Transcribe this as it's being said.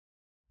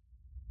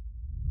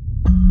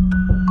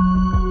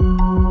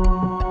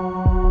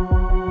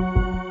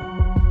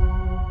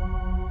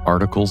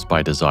Articles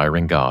by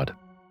Desiring God.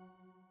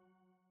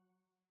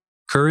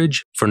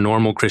 Courage for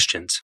Normal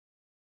Christians.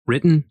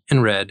 Written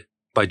and read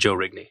by Joe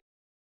Rigney.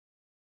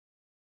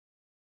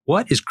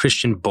 What is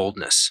Christian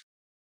boldness?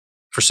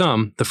 For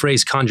some, the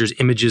phrase conjures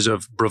images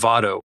of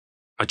bravado,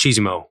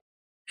 machismo,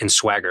 and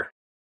swagger.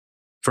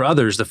 For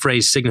others, the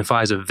phrase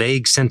signifies a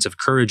vague sense of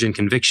courage and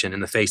conviction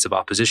in the face of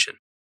opposition.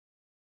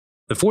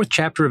 The 4th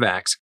chapter of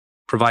Acts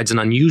provides an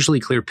unusually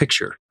clear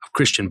picture of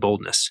Christian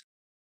boldness.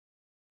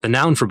 The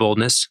noun for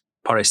boldness,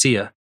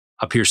 parousia,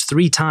 appears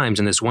 3 times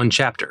in this one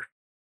chapter,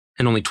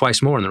 and only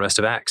twice more in the rest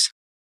of Acts.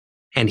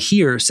 And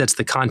here sets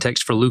the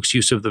context for Luke's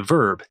use of the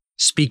verb,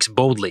 speaks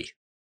boldly,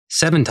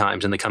 7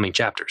 times in the coming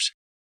chapters.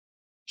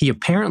 He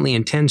apparently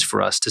intends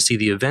for us to see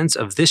the events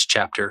of this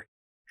chapter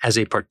as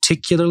a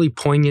particularly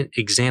poignant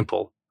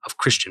example of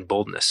Christian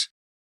boldness.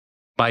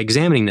 By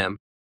examining them,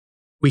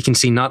 we can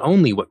see not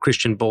only what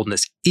Christian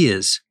boldness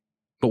is,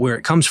 but where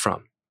it comes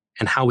from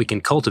and how we can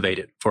cultivate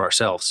it for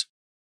ourselves.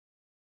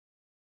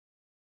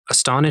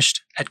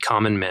 Astonished at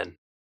common men.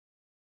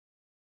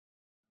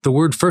 The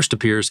word first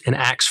appears in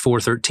Acts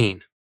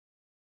 4:13.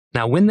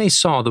 Now when they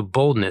saw the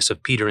boldness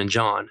of Peter and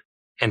John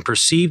and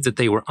perceived that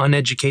they were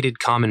uneducated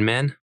common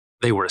men,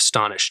 they were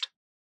astonished.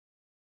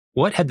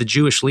 What had the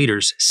Jewish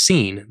leaders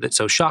seen that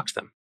so shocked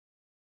them?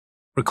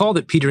 Recall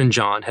that Peter and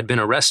John had been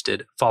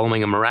arrested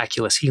following a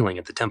miraculous healing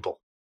at the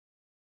temple.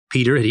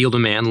 Peter had healed a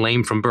man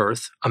lame from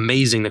birth,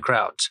 amazing the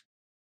crowds.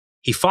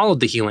 He followed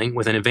the healing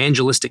with an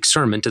evangelistic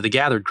sermon to the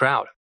gathered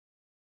crowd.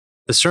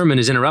 The sermon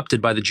is interrupted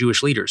by the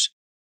Jewish leaders,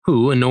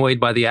 who, annoyed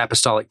by the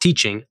apostolic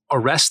teaching,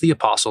 arrest the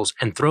apostles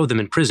and throw them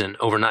in prison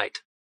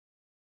overnight.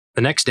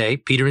 The next day,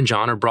 Peter and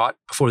John are brought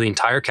before the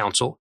entire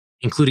council,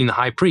 including the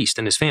high priest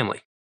and his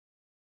family.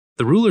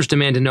 The rulers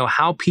demand to know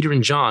how Peter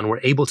and John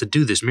were able to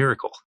do this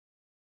miracle.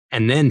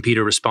 And then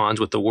Peter responds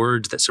with the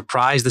words that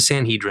surprise the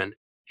Sanhedrin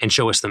and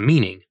show us the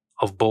meaning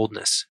of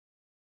boldness.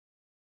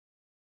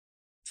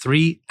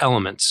 3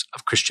 elements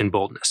of Christian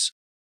boldness.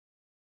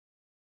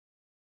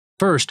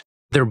 First,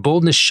 their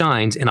boldness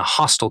shines in a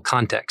hostile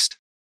context.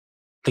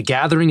 The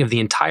gathering of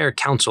the entire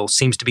council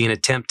seems to be an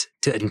attempt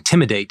to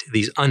intimidate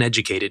these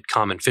uneducated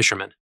common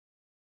fishermen.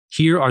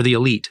 Here are the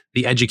elite,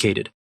 the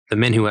educated, the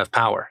men who have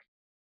power.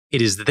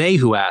 It is they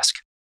who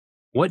ask,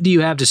 "What do you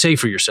have to say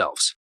for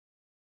yourselves?"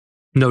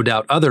 No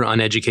doubt other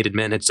uneducated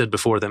men had stood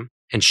before them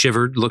and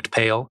shivered, looked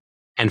pale,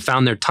 and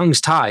found their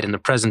tongues tied in the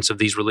presence of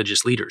these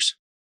religious leaders.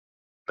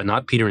 But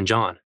not Peter and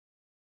John.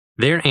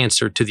 Their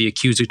answer to the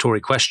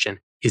accusatory question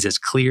is as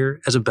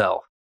clear as a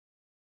bell.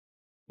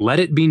 "Let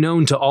it be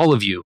known to all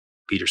of you,"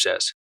 Peter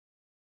says.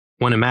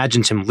 One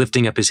imagines him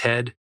lifting up his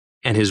head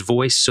and his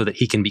voice so that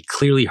he can be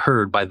clearly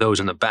heard by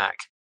those in the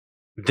back.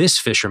 This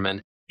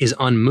fisherman is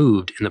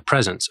unmoved in the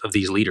presence of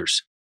these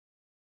leaders.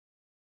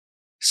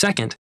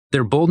 Second,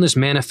 their boldness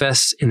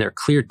manifests in their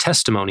clear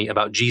testimony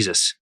about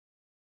Jesus.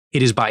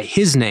 It is by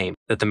his name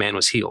that the man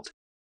was healed.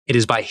 It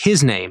is by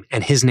his name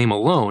and his name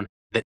alone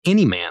that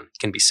any man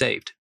can be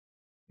saved.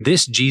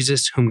 This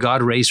Jesus, whom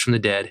God raised from the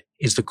dead,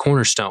 is the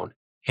cornerstone,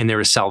 and there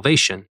is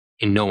salvation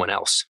in no one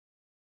else.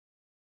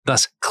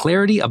 Thus,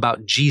 clarity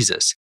about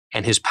Jesus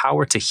and his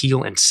power to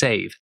heal and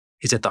save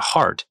is at the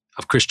heart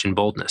of Christian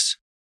boldness.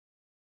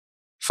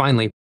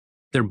 Finally,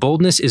 their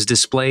boldness is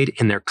displayed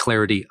in their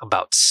clarity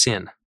about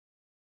sin.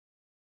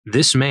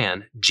 This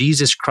man,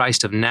 Jesus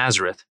Christ of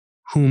Nazareth,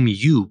 whom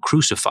you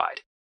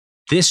crucified,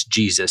 this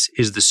Jesus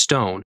is the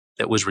stone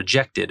that was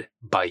rejected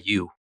by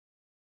you.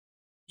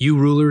 You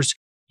rulers,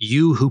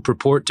 you who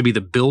purport to be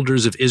the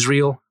builders of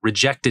Israel,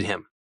 rejected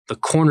him, the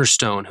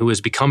cornerstone who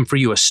has become for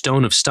you a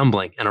stone of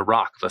stumbling and a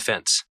rock of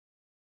offense.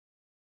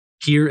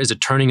 Here is a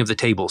turning of the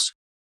tables.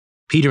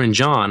 Peter and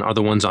John are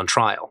the ones on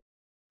trial.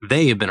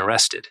 They have been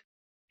arrested.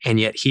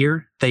 And yet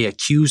here they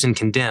accuse and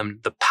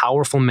condemn the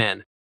powerful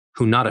men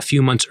who not a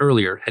few months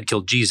earlier had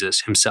killed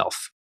Jesus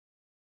himself.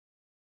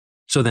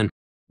 So then,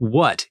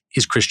 what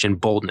is Christian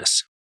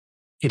boldness?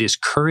 It is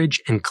courage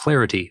and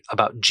clarity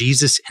about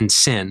Jesus and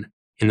sin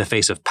in the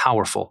face of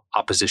powerful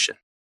opposition.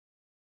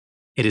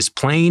 It is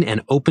plain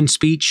and open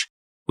speech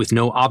with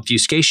no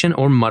obfuscation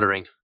or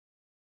muttering.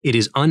 It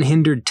is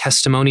unhindered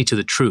testimony to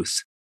the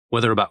truth,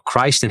 whether about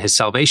Christ and his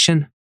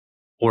salvation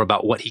or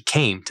about what he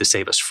came to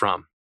save us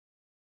from.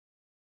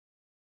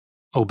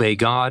 Obey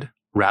God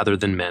rather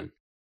than men.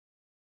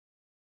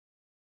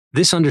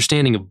 This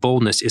understanding of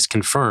boldness is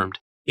confirmed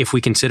if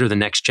we consider the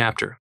next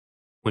chapter,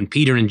 when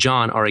Peter and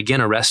John are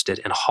again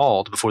arrested and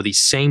hauled before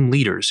these same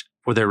leaders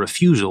for their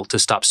refusal to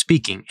stop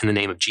speaking in the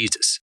name of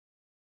Jesus.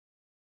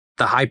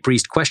 The high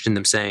priest questioned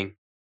them, saying,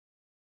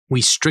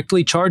 "We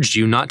strictly charged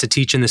you not to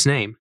teach in this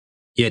name,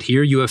 yet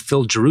here you have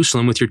filled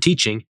Jerusalem with your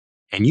teaching,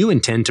 and you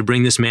intend to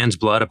bring this man's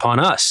blood upon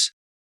us."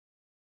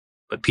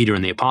 But Peter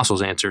and the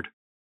apostles answered,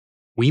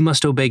 "We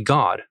must obey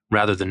God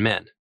rather than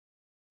men.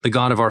 The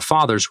God of our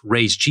fathers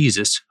raised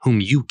Jesus,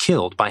 whom you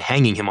killed by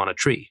hanging him on a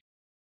tree.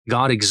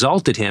 God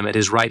exalted him at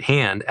his right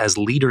hand as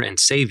leader and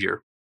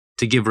savior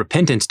to give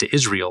repentance to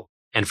Israel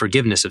and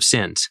forgiveness of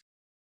sins.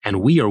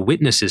 And we are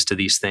witnesses to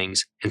these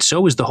things, and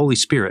so is the Holy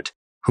Spirit,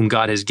 whom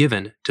God has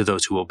given to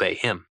those who obey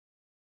him."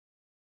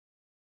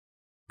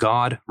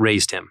 God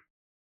raised him.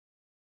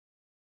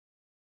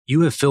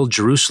 You have filled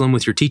Jerusalem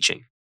with your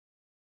teaching.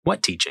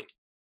 What teaching?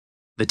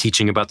 The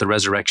teaching about the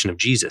resurrection of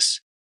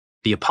Jesus.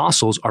 The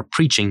apostles are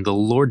preaching the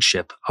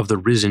lordship of the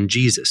risen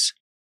Jesus.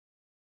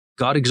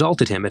 God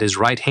exalted him at his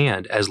right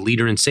hand as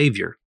leader and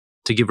savior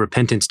to give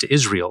repentance to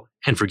Israel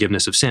and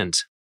forgiveness of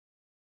sins.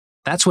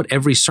 That's what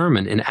every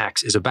sermon in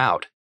Acts is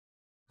about.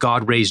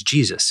 God raised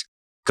Jesus.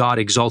 God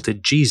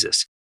exalted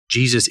Jesus.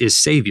 Jesus is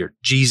Savior.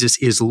 Jesus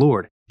is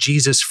Lord.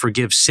 Jesus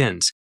forgives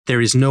sins.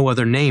 There is no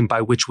other name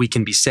by which we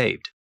can be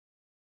saved.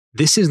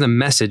 This is the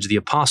message the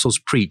apostles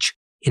preach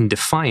in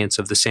defiance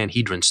of the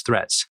Sanhedrin's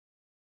threats.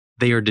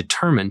 They are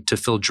determined to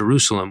fill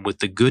Jerusalem with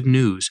the good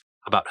news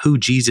about who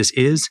Jesus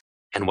is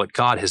and what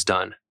God has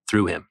done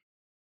through him.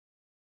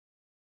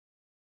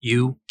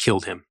 You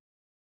killed him.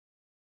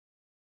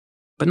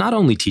 But not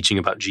only teaching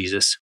about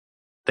Jesus,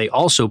 they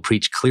also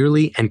preach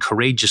clearly and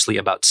courageously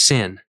about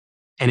sin,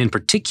 and in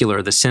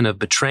particular the sin of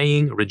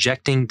betraying,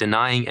 rejecting,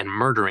 denying, and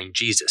murdering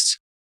Jesus.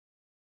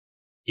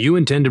 You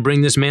intend to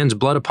bring this man's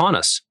blood upon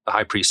us, the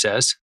high priest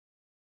says.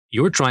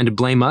 You're trying to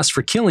blame us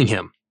for killing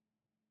him.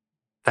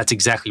 That's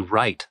exactly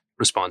right,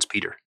 responds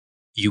Peter.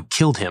 You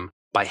killed him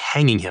by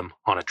hanging him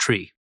on a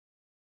tree.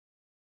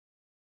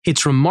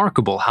 It's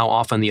remarkable how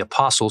often the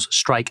apostles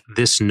strike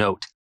this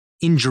note,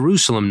 in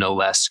Jerusalem no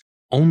less,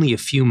 only a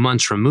few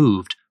months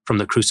removed from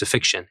the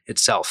crucifixion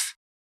itself.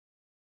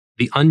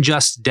 The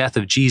unjust death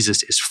of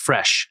Jesus is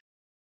fresh,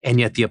 and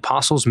yet the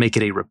apostles make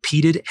it a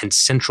repeated and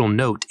central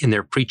note in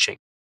their preaching,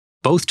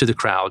 both to the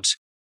crowds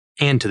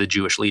and to the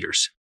Jewish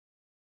leaders.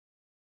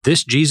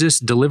 This Jesus,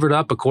 delivered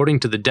up according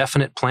to the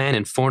definite plan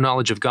and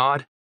foreknowledge of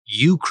God,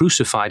 you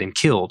crucified and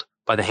killed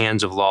by the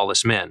hands of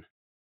lawless men.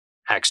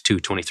 Acts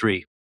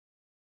 2:23.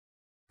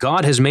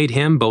 God has made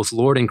him both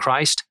Lord and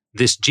Christ,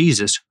 this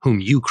Jesus whom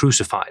you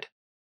crucified.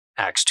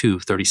 Acts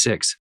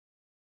 2:36.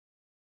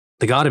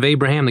 The God of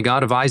Abraham, the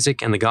God of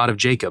Isaac, and the God of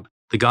Jacob,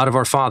 the God of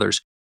our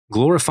fathers,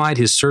 glorified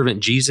his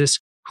servant Jesus,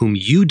 whom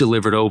you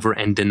delivered over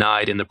and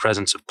denied in the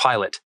presence of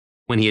Pilate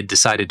when he had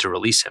decided to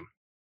release him.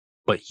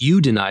 But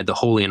you denied the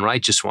Holy and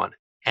Righteous One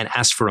and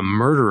asked for a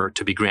murderer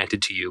to be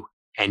granted to you,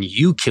 and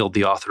you killed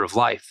the author of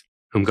life,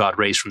 whom God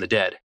raised from the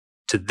dead.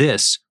 To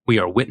this we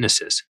are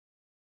witnesses.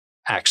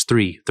 Acts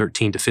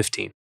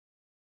 3:13-15.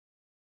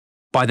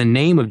 By the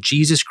name of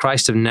Jesus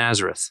Christ of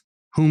Nazareth,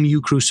 whom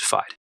you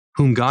crucified,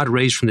 whom God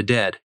raised from the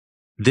dead,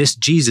 this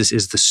Jesus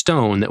is the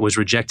stone that was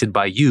rejected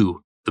by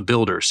you, the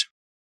builders.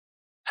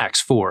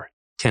 Acts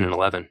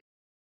 4:10-11.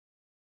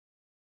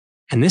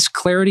 And this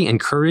clarity and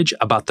courage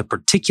about the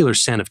particular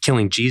sin of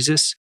killing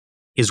Jesus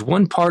is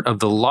one part of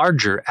the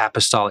larger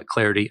apostolic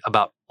clarity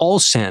about all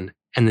sin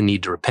and the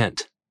need to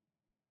repent.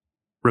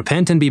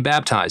 Repent and be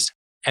baptized,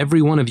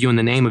 every one of you in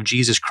the name of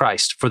Jesus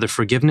Christ, for the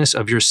forgiveness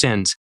of your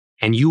sins,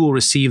 and you will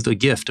receive the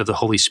gift of the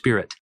Holy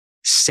Spirit.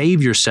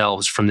 Save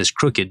yourselves from this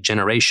crooked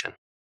generation.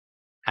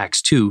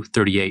 Acts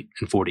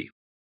 2:38-40.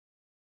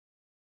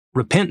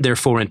 Repent,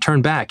 therefore, and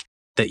turn back,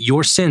 that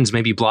your sins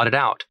may be blotted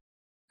out.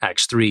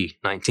 Acts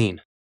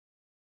 3:19.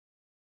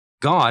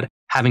 God,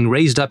 having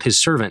raised up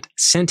his servant,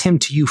 sent him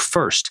to you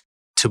first,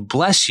 to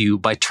bless you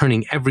by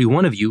turning every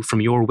one of you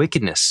from your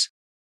wickedness.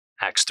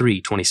 Acts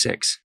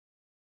 3:26.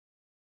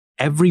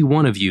 Every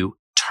one of you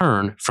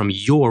turn from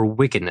your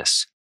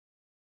wickedness.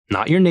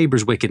 Not your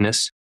neighbor's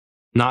wickedness,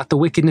 not the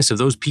wickedness of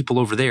those people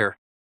over there,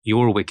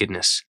 your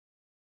wickedness.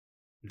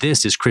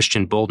 This is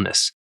Christian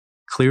boldness,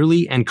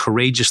 clearly and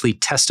courageously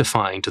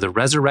testifying to the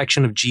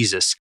resurrection of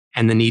Jesus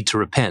and the need to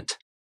repent,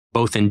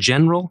 both in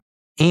general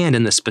and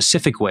in the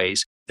specific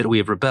ways that we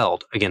have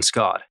rebelled against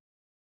God.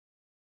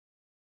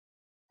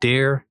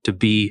 Dare to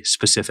be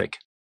specific.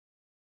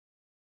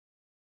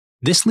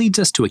 This leads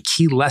us to a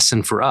key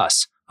lesson for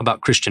us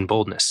about Christian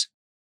boldness.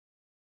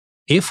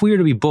 If we are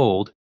to be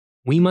bold,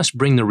 we must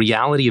bring the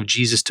reality of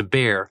Jesus to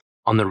bear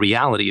on the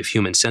reality of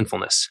human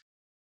sinfulness,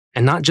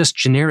 and not just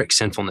generic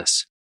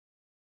sinfulness.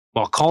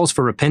 While calls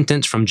for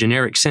repentance from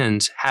generic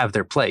sins have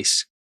their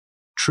place,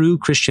 true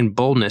Christian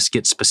boldness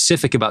gets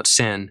specific about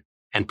sin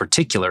and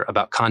particular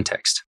about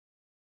context.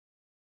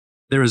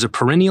 There is a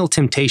perennial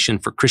temptation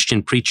for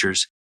Christian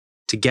preachers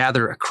to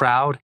gather a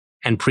crowd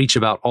and preach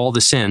about all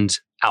the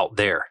sins out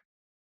there.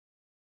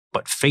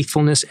 But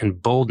faithfulness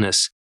and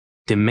boldness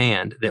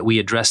demand that we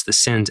address the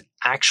sins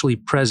actually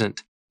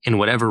present in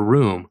whatever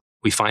room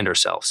we find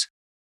ourselves.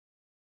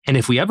 And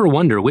if we ever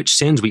wonder which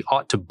sins we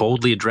ought to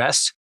boldly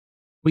address,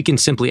 we can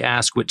simply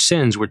ask which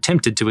sins we're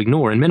tempted to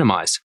ignore and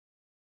minimize.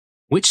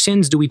 Which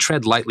sins do we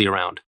tread lightly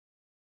around?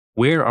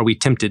 Where are we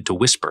tempted to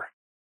whisper?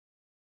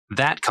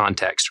 That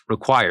context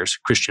requires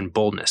Christian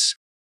boldness.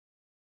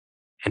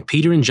 And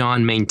Peter and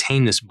John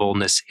maintain this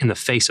boldness in the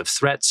face of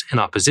threats and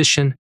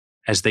opposition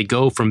as they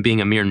go from being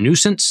a mere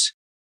nuisance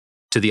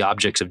to the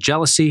objects of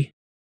jealousy,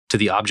 to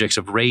the objects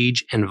of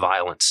rage and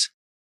violence.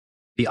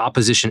 The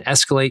opposition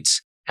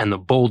escalates and the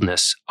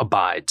boldness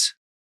abides.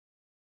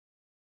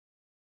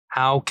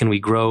 How can we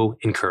grow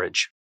in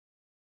courage?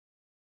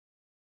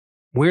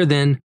 Where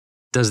then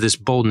does this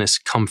boldness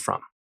come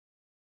from?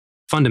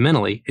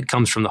 Fundamentally, it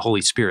comes from the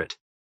Holy Spirit.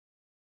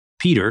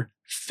 Peter,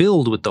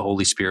 filled with the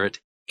Holy Spirit,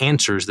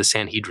 answers the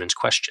Sanhedrin's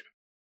question.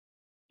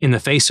 In the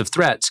face of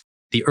threats,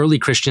 the early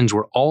Christians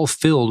were all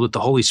filled with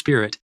the Holy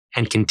Spirit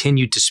and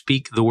continued to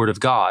speak the word of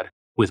God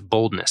with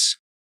boldness.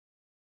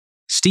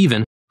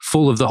 Stephen,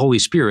 full of the Holy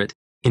Spirit,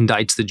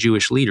 indicts the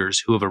Jewish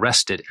leaders who have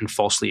arrested and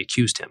falsely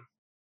accused him.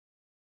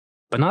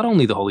 But not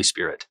only the Holy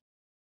Spirit.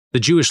 The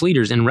Jewish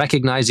leaders, in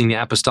recognizing the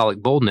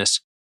apostolic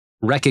boldness,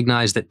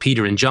 recognized that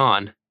Peter and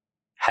John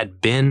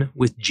had been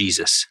with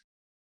Jesus.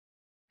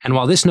 And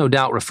while this no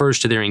doubt refers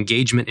to their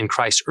engagement in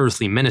Christ's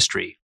earthly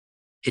ministry,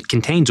 it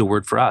contains a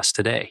word for us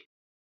today.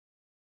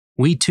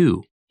 We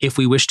too, if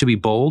we wish to be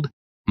bold,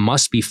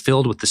 must be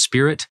filled with the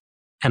Spirit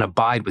and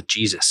abide with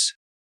Jesus.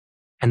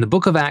 And the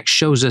book of Acts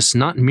shows us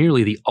not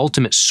merely the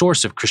ultimate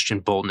source of Christian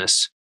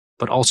boldness,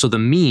 but also the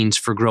means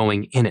for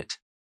growing in it.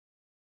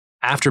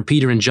 After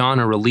Peter and John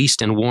are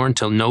released and warned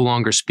to no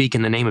longer speak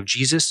in the name of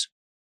Jesus,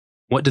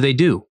 what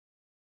do?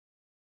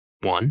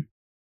 1.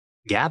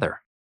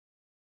 Gather.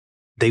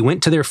 They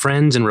went to their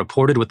friends and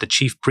reported what the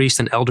chief priests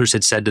and elders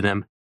had said to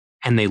them,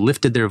 and they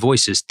lifted their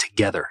voices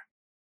together.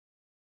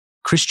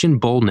 Christian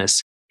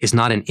boldness is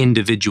not an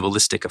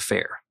individualistic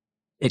affair.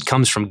 It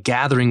comes from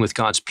gathering with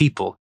God's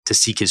people to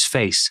seek His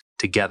face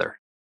together.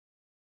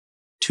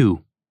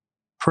 2.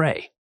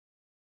 Pray.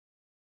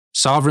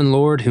 Sovereign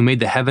Lord, who made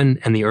the heaven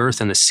and the earth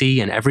and the sea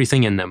and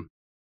everything in them,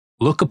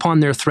 look upon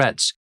their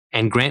threats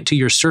and grant to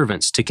your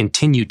servants to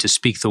continue to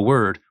speak the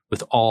word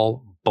with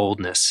all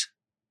boldness.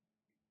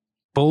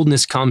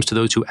 Boldness comes to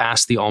those who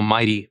ask the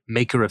Almighty,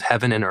 Maker of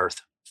heaven and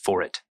earth,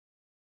 for it.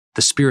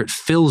 The Spirit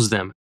fills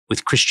them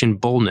with Christian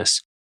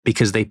boldness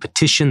because they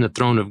petition the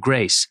throne of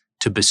grace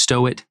to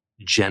bestow it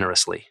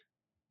generously.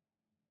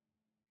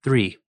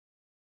 3.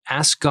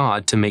 Ask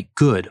God to make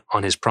good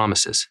on His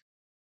promises.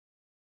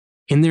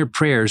 In their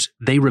prayers,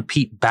 they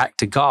repeat back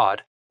to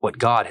God what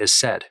God has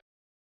said.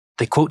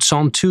 They quote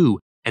Psalm 2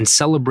 and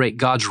celebrate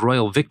God's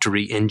royal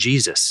victory in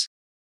Jesus.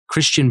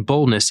 Christian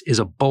boldness is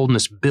a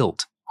boldness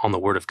built on the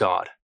Word of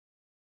God.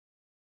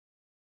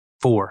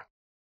 4.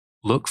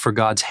 Look for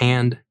God's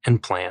hand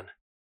and plan.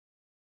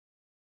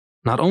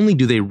 Not only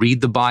do they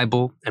read the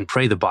Bible and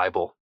pray the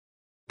Bible,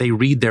 they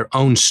read their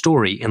own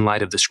story in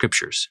light of the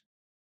Scriptures,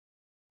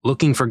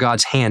 looking for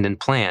God's hand and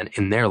plan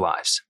in their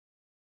lives.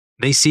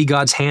 They see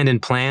God's hand and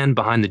plan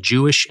behind the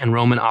Jewish and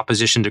Roman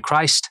opposition to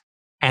Christ,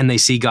 and they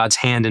see God's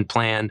hand and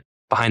plan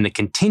behind the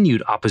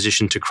continued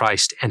opposition to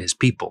Christ and His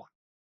people.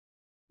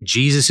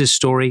 Jesus'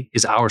 story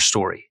is our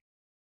story,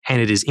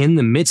 and it is in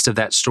the midst of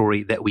that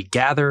story that we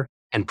gather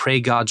and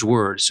pray God's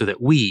word so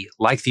that we,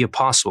 like the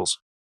apostles,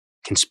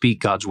 can speak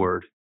God's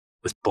word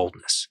with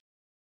boldness.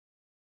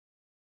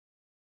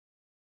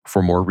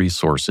 For more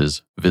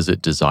resources,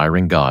 visit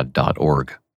desiringgod.org.